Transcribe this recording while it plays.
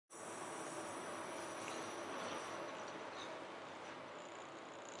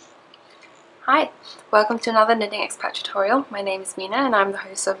Hi, welcome to another Knitting Expat tutorial. My name is Mina and I'm the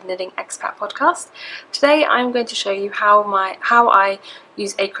host of Knitting Expat podcast. Today I'm going to show you how I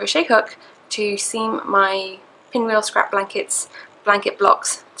use a crochet hook to seam my pinwheel scrap blanket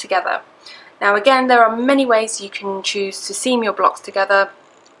blocks together. Now again, there are many ways you can choose to seam your blocks together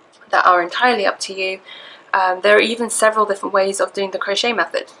that are entirely up to you. There are even several different ways of doing the crochet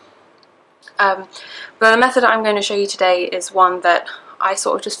method. But the method I'm going to show you today is one that I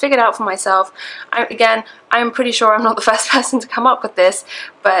sort of just figured out for myself. I'm pretty sure I'm not the first person to come up with this,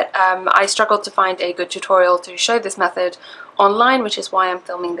 but I struggled to find a good tutorial to show this method online, which is why I'm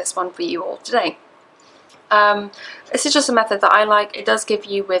filming this one for you all today. This is just a method that I like. It does give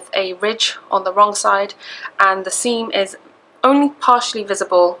you with a ridge on the wrong side, and the seam is only partially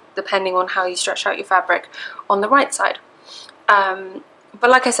visible depending on how you stretch out your fabric on the right side. But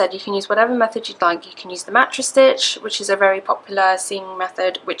like I said, you can use whatever method you'd like. You can use the mattress stitch, which is a very popular seaming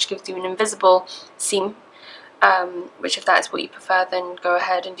method, which gives you an invisible seam, which if that is what you prefer, then go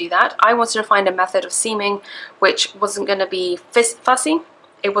ahead and do that. I wanted to find a method of seaming which wasn't going to be fussy,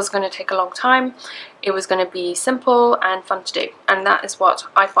 it was going to take a long time, it was going to be simple and fun to do, and that is what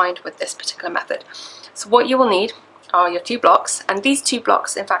I find with this particular method. So what you will need are your two blocks, and these two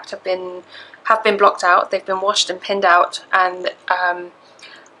blocks in fact have been blocked out. They've been washed and pinned out, and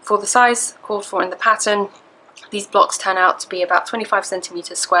for the size called for in the pattern, these blocks turn out to be about 25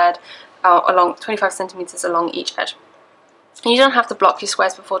 centimeters squared, along 25 centimeters along each edge. And you don't have to block your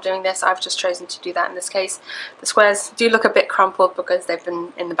squares before doing this. I've just chosen to do that in this case. The squares do look a bit crumpled because they've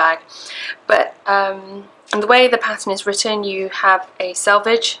been in the bag, but and the way the pattern is written, you have a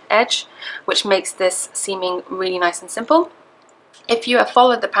selvage edge, which makes this seaming really nice and simple. If you have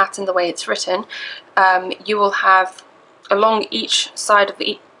followed the pattern the way it's written, you will have along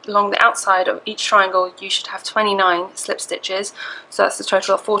the outside of each triangle, you should have 29 slip stitches. So that's a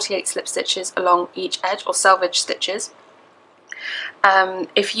total of 48 slip stitches along each edge, or selvage stitches.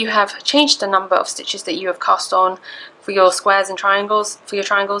 If you have changed the number of stitches that you have cast on for your squares and triangles,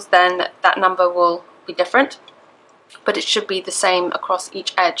 then that number will be different, but it should be the same across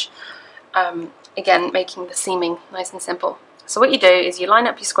each edge, again making the seaming nice and simple. So what you do is you line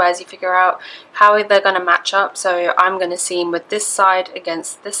up your squares, you figure out how they're going to match up. So I'm going to seam with this side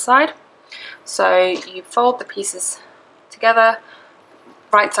against this side. So you fold the pieces together,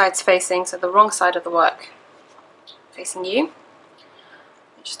 right sides facing, so the wrong side of the work facing you.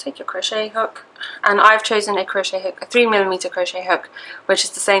 Just take your crochet hook, and I've chosen a crochet hook, a 3mm crochet hook, which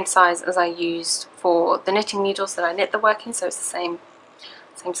is the same size as I used for the knitting needles that I knit the work in, so it's the same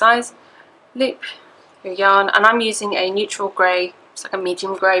size. Loop your yarn, and I'm using a neutral grey, it's like a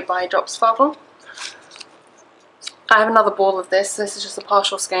medium grey by Drops Farvel. I have another ball of this. This is just a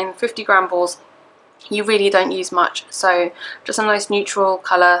partial skein, 50-gram balls. You really don't use much, so just a nice neutral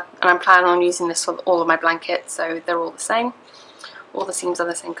colour, and I'm planning on using this for all of my blankets, so they're all the same. All the seams are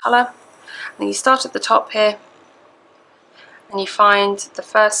the same colour. And then you start at the top here, and you find the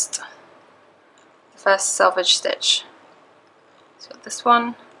first selvage stitch. So this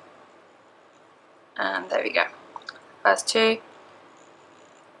one, and there we go. First two,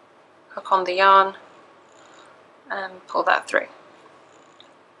 hook on the yarn and pull that through.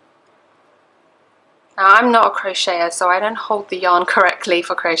 Now I'm not a crocheter, so I don't hold the yarn correctly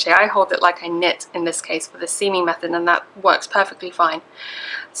for crochet. I hold it like I knit in this case for the seaming method, and that works perfectly fine.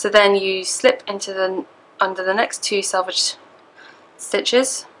 So then you slip into under the next two selvage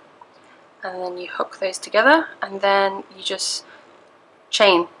stitches, and then you hook those together, and then you just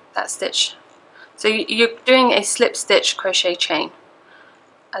chain that stitch. So you're doing a slip stitch crochet chain,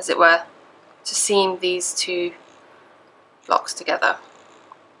 as it were, to seam these two blocks together.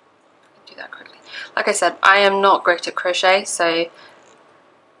 Do that quickly. Like I said, I am not great at crochet, so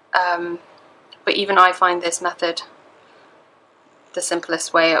but even I find this method the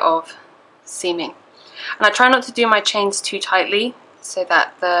simplest way of seaming. And I try not to do my chains too tightly so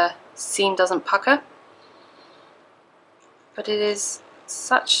that the seam doesn't pucker, but it is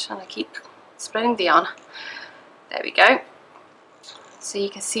such, and I keep splitting the yarn. There we go. So you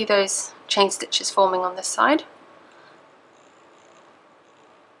can see those chain stitches forming on this side.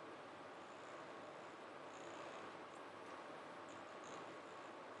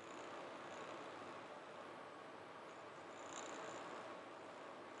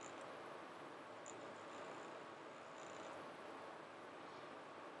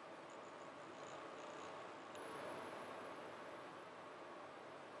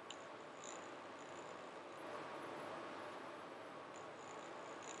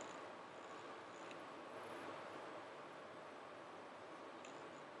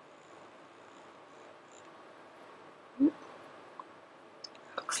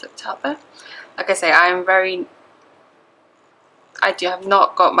 it out there. Like I say, I have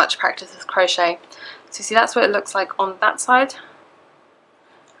not got much practice with crochet. So you see, that's what it looks like on that side.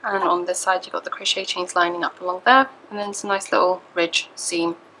 And on this side you've got the crochet chains lining up along there, and then it's a nice little ridge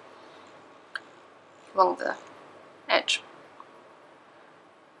seam along the edge.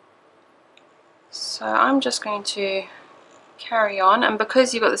 So I'm just going to carry on, and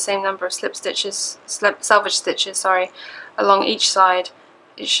because you've got the same number of selvage stitches, sorry, along each side,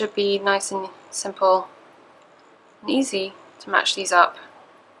 it should be nice and simple and easy to match these up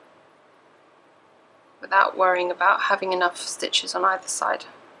without worrying about having enough stitches on either side.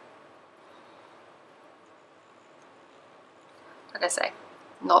 Like I say,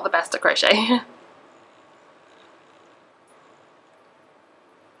 not the best at crochet.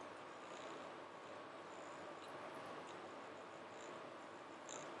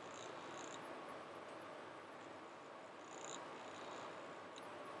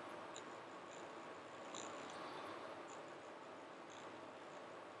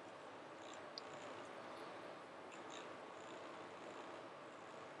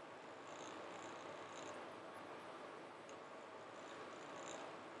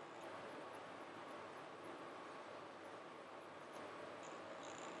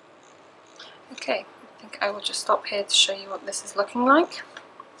 Okay, I think I will just stop here to show you what this is looking like.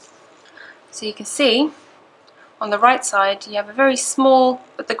 So you can see on the right side you have a very small,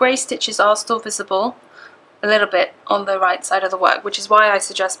 but the grey stitches are still visible a little bit on the right side of the work, which is why I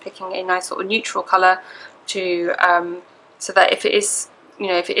suggest picking a nice sort of neutral colour to so that if it is, you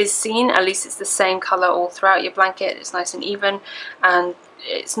know, if it is seen, at least it's the same colour all throughout your blanket. It's nice and even, and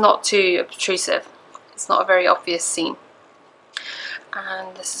it's not too obtrusive. It's not a very obvious seam.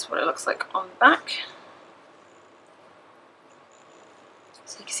 And this is what it looks like on the back.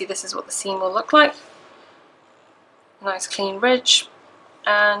 So you can see this is what the seam will look like. Nice clean ridge,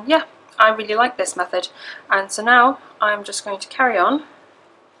 and yeah, I really like this method. And so now I'm just going to carry on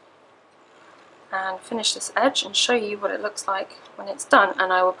and finish this edge and show you what it looks like when it's done,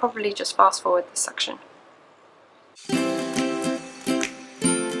 and I will probably just fast forward this section.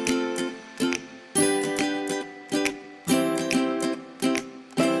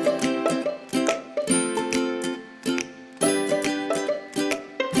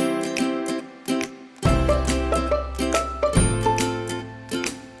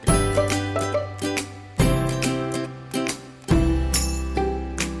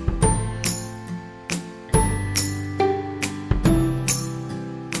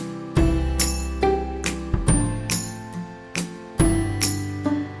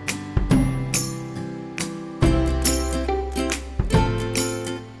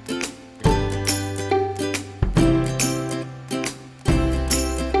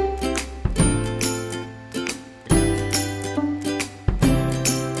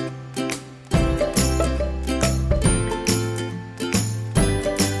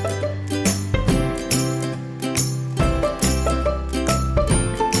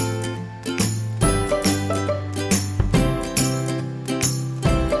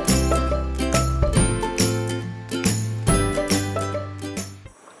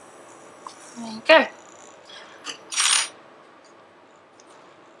 Go.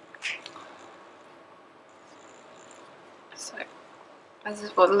 So this is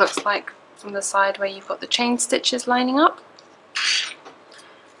what it looks like from the side where you've got the chain stitches lining up.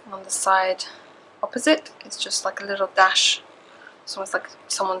 And on the side opposite, it's just like a little dash. It's almost like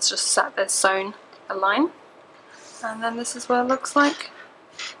someone's just sat there sewn a line. And then this is what it looks like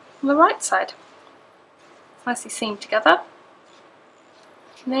on the right side. It's nicely seamed together.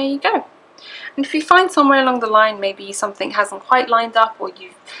 And there you go. And if you find somewhere along the line maybe something hasn't quite lined up, or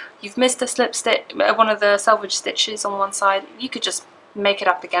you've missed a slip stitch, one of the selvage stitches on one side, you could just make it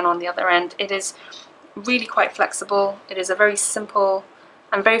up again on the other end. It is really quite flexible. It is a very simple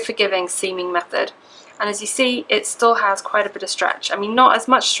and very forgiving seaming method. And as you see, it still has quite a bit of stretch. I mean, not as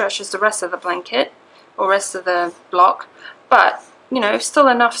much stretch as the rest of the blanket or rest of the block, but you know, still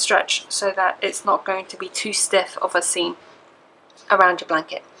enough stretch so that it's not going to be too stiff of a seam around your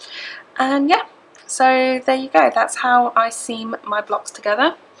blanket. And yeah, so there you go. That's how I seam my blocks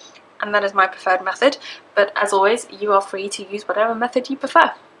together, and that is my preferred method. But as always, you are free to use whatever method you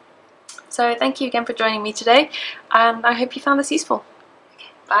prefer. So thank you again for joining me today, and I hope you found this useful.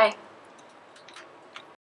 Okay, bye.